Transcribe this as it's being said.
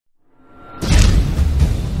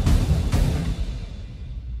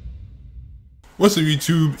What's up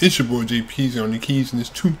YouTube? It's your boy JP's on the keys in this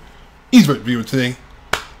 2 easy video today.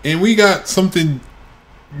 And we got something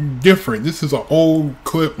different. This is an old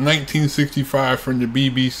clip, 1965 from the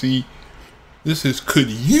BBC. This is, could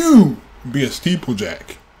you be a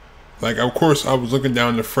steeplejack? Like, of course, I was looking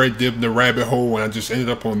down the Fred Dib the rabbit hole and I just ended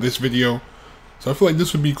up on this video. So I feel like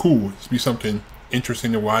this would be cool. This would be something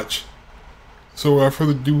interesting to watch. So without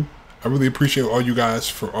further ado, I really appreciate all you guys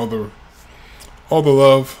for all the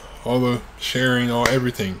love, all the sharing, all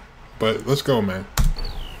everything. But let's go, man.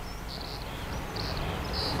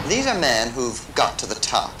 These are men who've got to the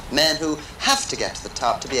top. Men who have to get to the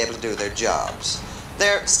top to be able to do their jobs.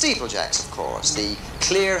 They're steeplejacks, of course, the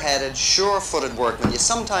clear-headed, sure-footed workmen you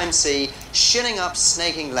sometimes see shinning up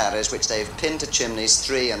snaking ladders which they've pinned to chimneys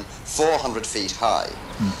 300 and 400 feet high.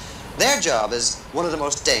 Their job is one of the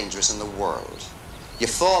most dangerous in the world. You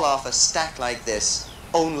fall off a stack like this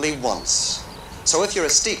only once. So if you're a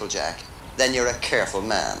steeplejack, then you're a careful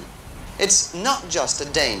man. It's not just a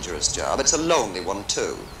dangerous job, it's a lonely one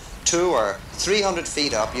too. 200 or 300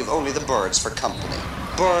 feet up, you've only the birds for company.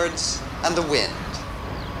 Birds and the wind.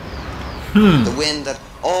 The wind that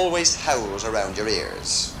always howls around your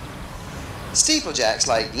ears. Steeplejacks,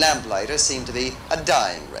 like lamplighters, seem to be a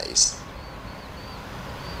dying race.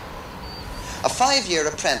 A 5-year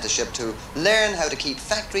apprenticeship to learn how to keep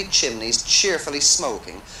factory chimneys cheerfully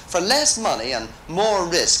smoking for less money and more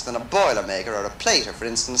risk than a boilermaker or a plater, for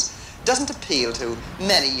instance, doesn't appeal to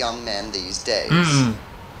many young men these days.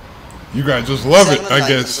 You guys just love it, I 7 and 9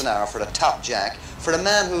 guess. pence an hour for a top jack for a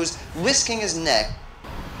man who's risking his neck.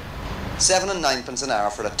 7 and 9 pence an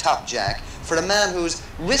hour for a top jack for a man who's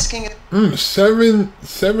risking it.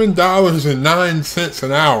 $7.09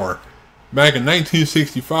 an hour back in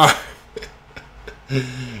 1965.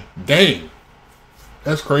 Dang,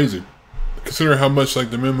 that's crazy. Considering how much like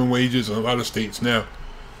the minimum wages in a lot of states now.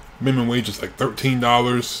 Minimum wage is like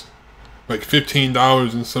 $13, like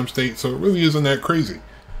 $15 in some states. So it really isn't that crazy.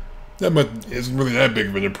 That much isn't really that big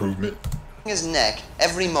of an improvement. His neck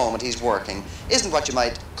every moment he's working isn't what you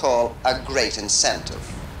might call a great incentive.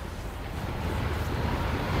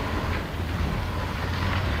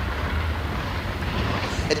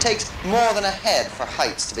 It takes more than a head for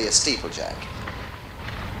heights to be a steeplejack.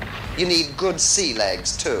 You need good sea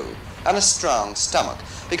legs too, and a strong stomach,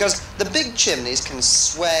 because the big chimneys can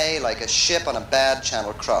sway like a ship on a bad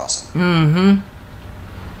channel crossing.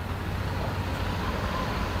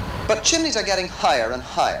 But chimneys are getting higher and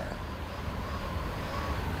higher.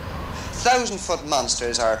 1,000-foot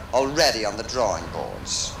monsters are already on the drawing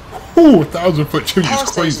boards. Ooh, 1,000-foot chimney Power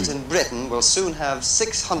is crazy. stations in Britain will soon have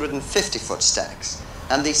 650-foot stacks,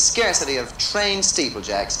 and the scarcity of trained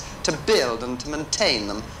steeplejacks to build and to maintain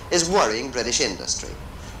them is worrying British industry.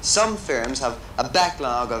 Some firms have a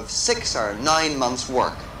backlog of 6 or 9 months'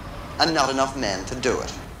 work, and not enough men to do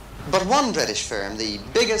it. But one British firm, the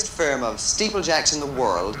biggest firm of steeplejacks in the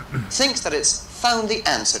world, thinks that it's found the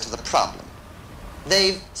answer to the problem.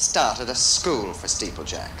 They've started a school for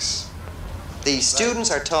steeplejacks. The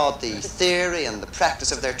students are taught the theory and the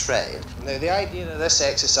practice of their trade. Now, the idea of this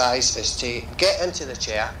exercise is to get into the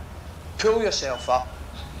chair, pull yourself up,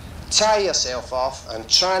 tie yourself off, and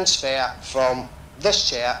transfer from this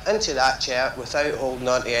chair into that chair without holding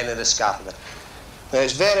on to any of the scaffolding. Now,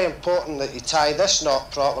 it's very important that you tie this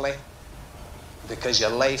knot properly because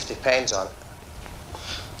your life depends on it.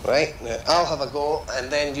 Right? Now, I'll have a go,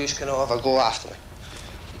 and then you can all have a go after me.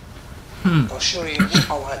 I'll show you what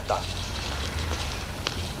I want done.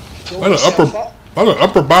 A lot of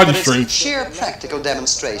upper body But it's strength. sheer practical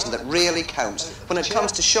demonstration that really counts when it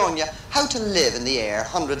comes to showing you how to live in the air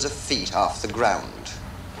hundreds of feet off the ground.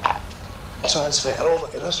 Transfer over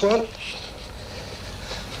to this one.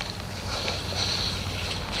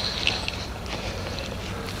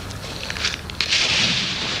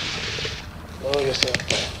 Lower yourself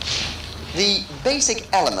down. The basic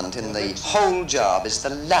element in the whole job is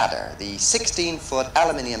the ladder, the 16-foot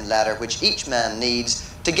aluminium ladder which each man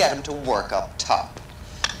needs to get him to work up top.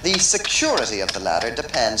 The security of the ladder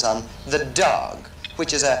depends on the dog,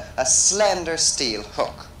 which is a slender steel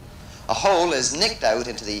hook. A hole is nicked out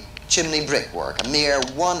into the chimney brickwork, a mere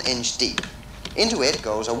 1 inch deep. Into it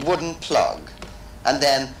goes a wooden plug, and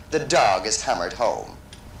then the dog is hammered home.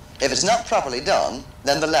 If it's not properly done,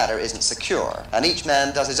 then the ladder isn't secure, and each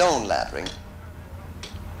man does his own laddering.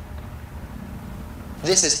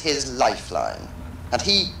 This is his lifeline, and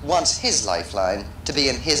he wants his lifeline to be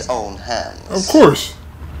in his own hands. Of course.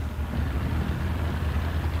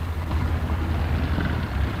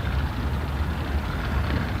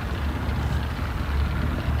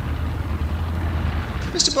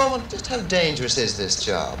 Mr. Bowman, just how dangerous is this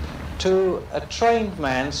job? To a trained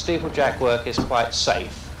man, steeplejack work is quite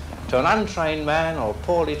safe. To an untrained man or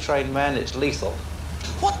poorly trained man, it's lethal.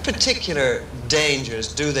 What particular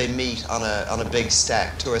dangers do they meet on a big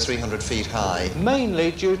stack, 200 or 300 feet high? Mainly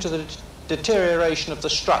due to the deterioration of the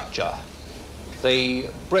structure. The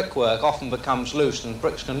brickwork often becomes loose and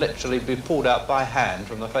bricks can literally be pulled out by hand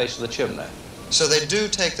from the face of the chimney. So they do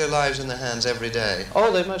take their lives in their hands every day?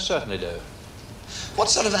 Oh, they most certainly do. What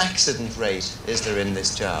sort of accident rate is there in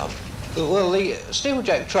this job? Well, the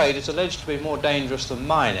steeplejack trade is alleged to be more dangerous than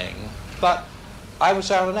mining, but I would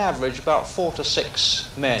say on an average about 4 to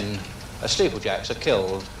 6 men, steeplejacks, are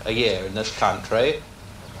killed a year in this country.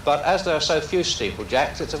 But as there are so few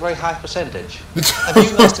steeplejacks, it's a very high percentage. Have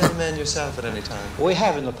you lost any men yourself at any time? We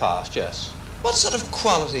have in the past, yes. What sort of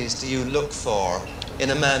qualities do you look for in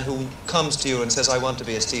a man who comes to you and says, I want to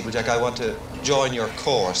be a steeplejack, I want to join your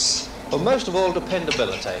course? Well, most of all,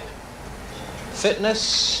 dependability.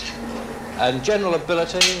 Fitness and general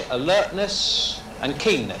ability, alertness and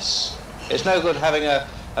keenness. It's no good having a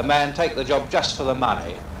man take the job just for the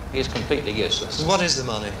money. He's completely useless. What is the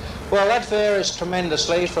money? Well, that varies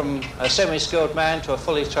tremendously from a semi-skilled man to a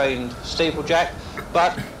fully trained steeplejack,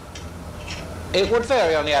 but it would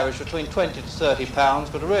vary on the average between 20 to 30 pounds,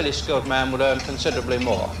 but a really skilled man would earn considerably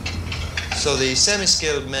more. So the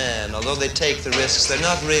semi-skilled men, although they take the risks, they're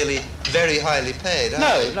not really very highly paid, are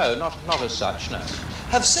they? No, not as such, no.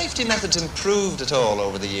 Have safety methods improved at all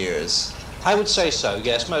over the years? I would say so,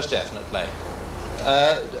 yes, most definitely.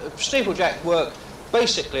 Steeplejack work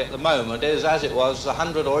basically at the moment is as it was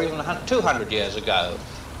 100 or even 200 years ago,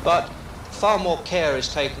 but far more care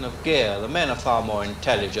is taken of gear. The men are far more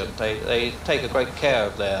intelligent. They take a great care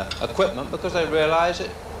of their equipment because they realise that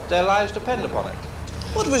their lives depend upon it.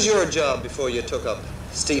 What was your job before you took up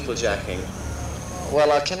steeplejacking?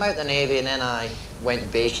 Well, I came out the Navy and then I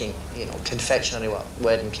went baking, you know, confectionery,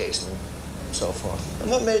 wedding cakes and so forth.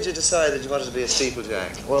 And what made you decide that you wanted to be a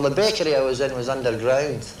steeplejack? Well, the bakery I was in was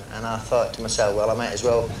underground, and I thought to myself, well, I might as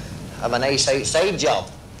well have a nice outside job.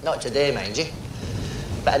 Not today, mind you.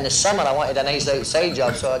 But in the summer, I wanted a nice outside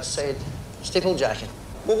job, so I decided steeplejacking.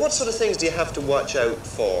 Well, what sort of things do you have to watch out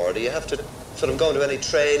for? Do you have to sort of go into any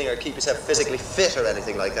training or keep yourself physically fit or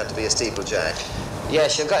anything like that to be a steeplejack?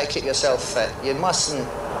 Yes, you've got to keep yourself fit. You mustn't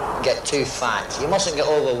get too fat. You mustn't get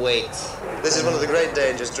overweight. This is one of the great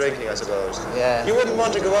dangers, drinking, I suppose. Yeah. You wouldn't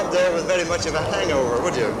want to go up there with very much of a hangover,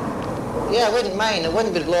 would you? Yeah, I wouldn't mind. It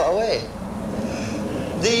wouldn't be blown away.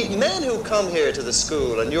 The men who come here to the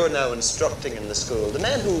school, and you're now instructing in the school, the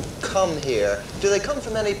men who come here, do they come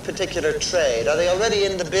from any particular trade? Are they already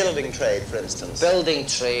in the building trade, for instance? Building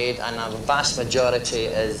trade, and a vast majority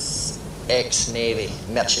is ex-Navy,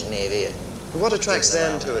 merchant Navy. What attracts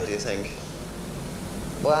them to it, do you think?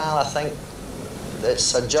 Well, I think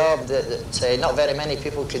it's a job that not very many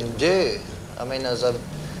people can do. I mean, there's a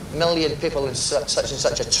million people in such and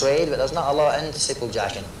such a trade, but there's not a lot into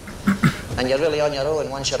steeplejacking. And you're really on your own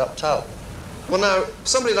once you're up top. Well, now,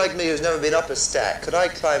 somebody like me who's never been up a stack, could I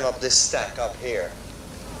climb up this stack up here?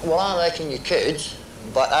 Well, I reckon you could,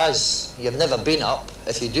 but as you've never been up,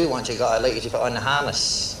 if you do want to go, I'd like you to put on the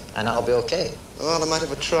harness, and that'll be okay. Well, I might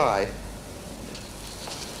have a try.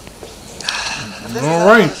 All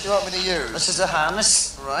right. What do you want me to use? This is the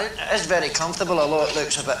harness. Right. It is very comfortable, although it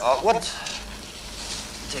looks a bit awkward.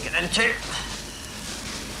 Take it into.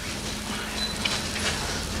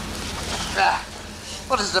 Ah,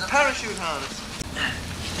 what is the parachute harness?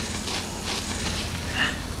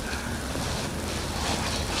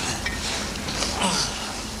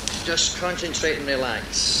 Just concentrate and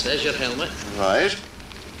relax. There's your helmet. Right.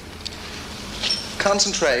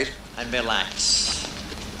 Concentrate. And relax.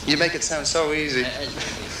 You make it sound so easy.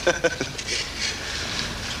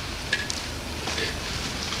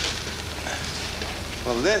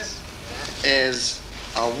 Well, this is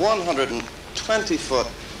a 120-foot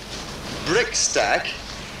brick stack,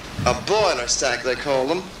 a boiler stack they call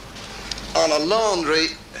them, on a laundry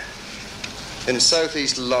in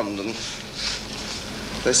southeast London.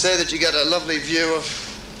 They say that you get a lovely view of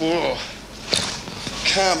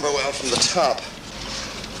Camberwell from the top.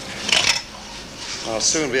 I'll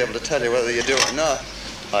soon be able to tell you whether you do or not,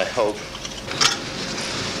 I hope.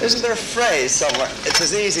 Isn't there a phrase somewhere? It's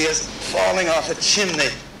as easy as falling off a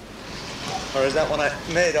chimney. Or is that one I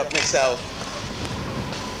made up myself?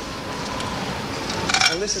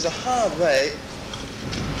 Well, this is a hard way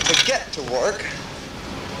to get to work.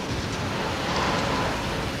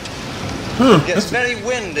 It gets very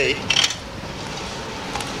windy,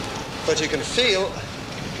 but you can feel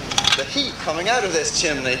the heat coming out of this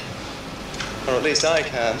chimney. Or at least I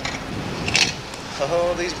can.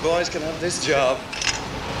 Oh, these boys can have this job.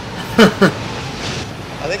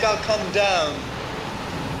 I think I'll come down.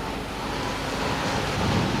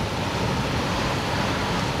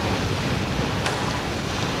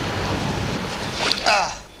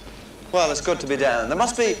 Ah! Well, it's good to be down. There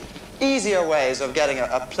must be easier ways of getting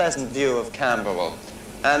a pleasant view of Camberwell.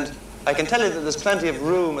 And I can tell you that there's plenty of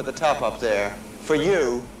room at the top up there for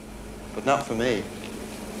you, but not for me.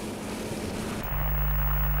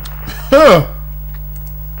 Huh.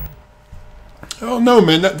 I don't know,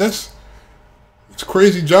 man. It's a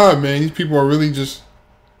crazy job, man. These people are really just,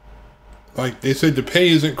 like they said, the pay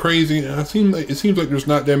isn't crazy. And it seems like there's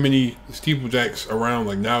not that many steeplejacks around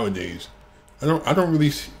like nowadays. I don't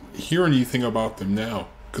really hear anything about them now,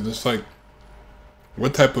 because it's like,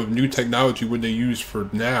 what type of new technology would they use for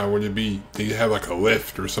now? Would it be they have like a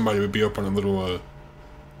lift, or somebody would be up on a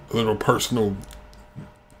little personal?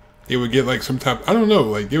 They would get like some type, I don't know,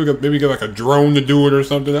 like they would maybe get like a drone to do it or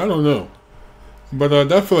something. I don't know, but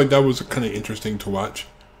I feel like that was kind of interesting to watch.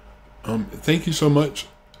 Thank you so much.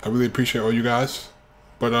 I really appreciate all you guys.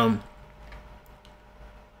 But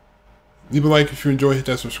leave a like if you enjoy. Hit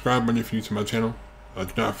that subscribe button if you're new to my channel. Do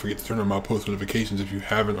not forget to turn on my post notifications if you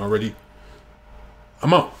haven't already.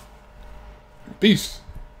 I'm out. Peace.